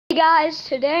Hey guys,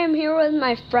 today I'm here with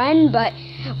my friend, but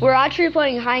we're actually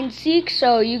playing hide and seek,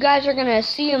 so you guys are gonna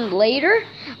see him later.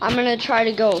 I'm gonna try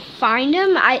to go find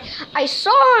him. I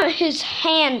saw his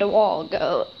hand a while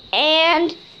ago,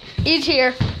 and he's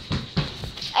here.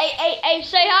 Hey,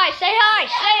 say hi.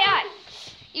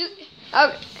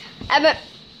 Evan,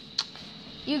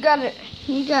 you gotta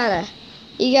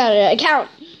account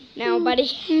now, buddy.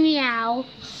 Meow.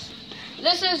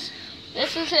 This is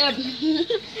him.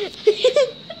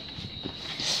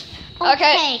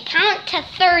 Okay, count to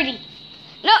 30.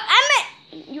 No,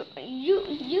 Emmett!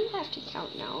 You have to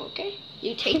count now, okay?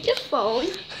 You take the phone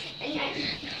and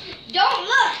don't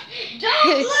look!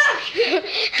 Don't look!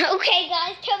 Okay,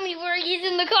 guys, tell me where he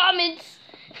is in the comments.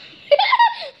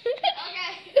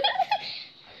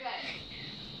 Okay.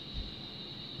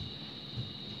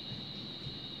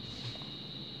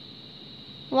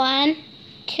 1,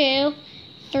 2,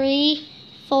 3,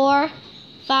 4,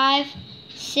 5,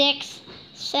 6,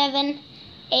 7,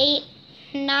 8,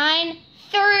 9,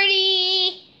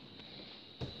 30.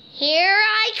 Here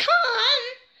I come.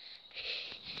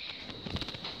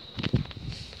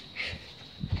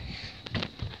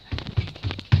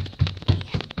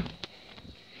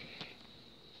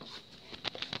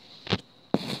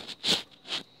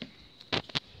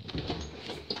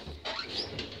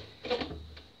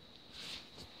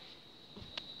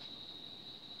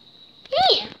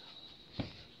 Here.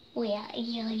 Where are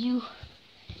you?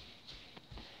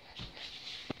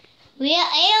 Where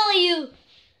are you?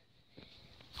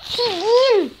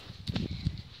 Vegan!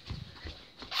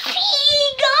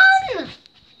 Vegan!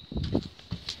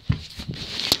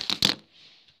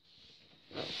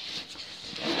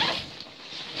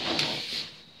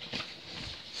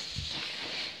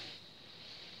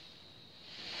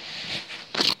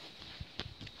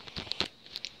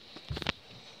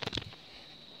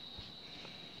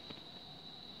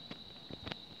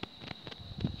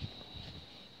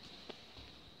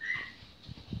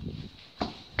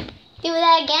 Do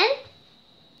that again.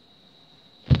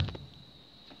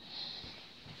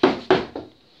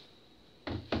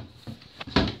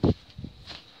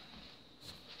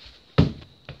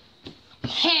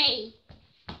 Hey.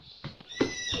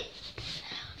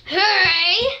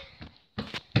 Hey.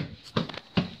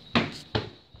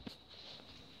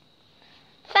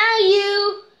 Found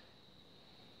you.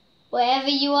 Wherever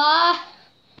you are.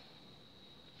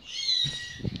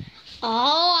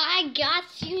 Oh, I got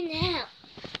you now.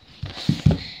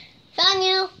 Found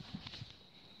you.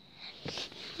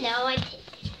 No, I didn't.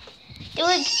 Do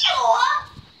it.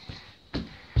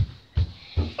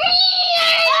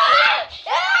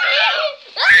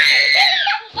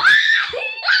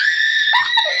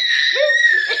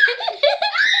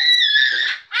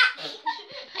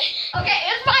 Okay,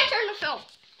 it's my turn to film.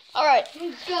 Alright.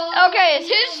 Okay, it's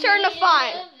his turn to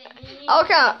find.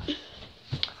 Okay.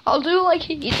 I'll do like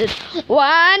he did.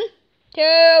 1,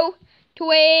 2,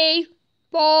 3,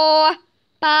 4,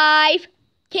 5,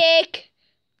 6,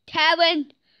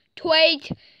 7,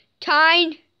 8,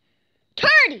 9,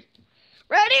 30.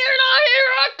 Ready or not,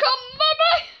 here I come,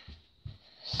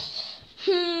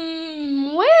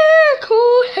 baby. Where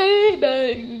could he be?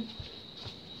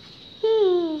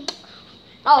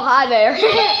 Oh, hi there.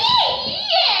 Yeah.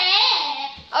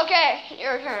 Okay,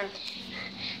 your turn.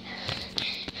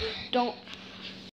 Don't.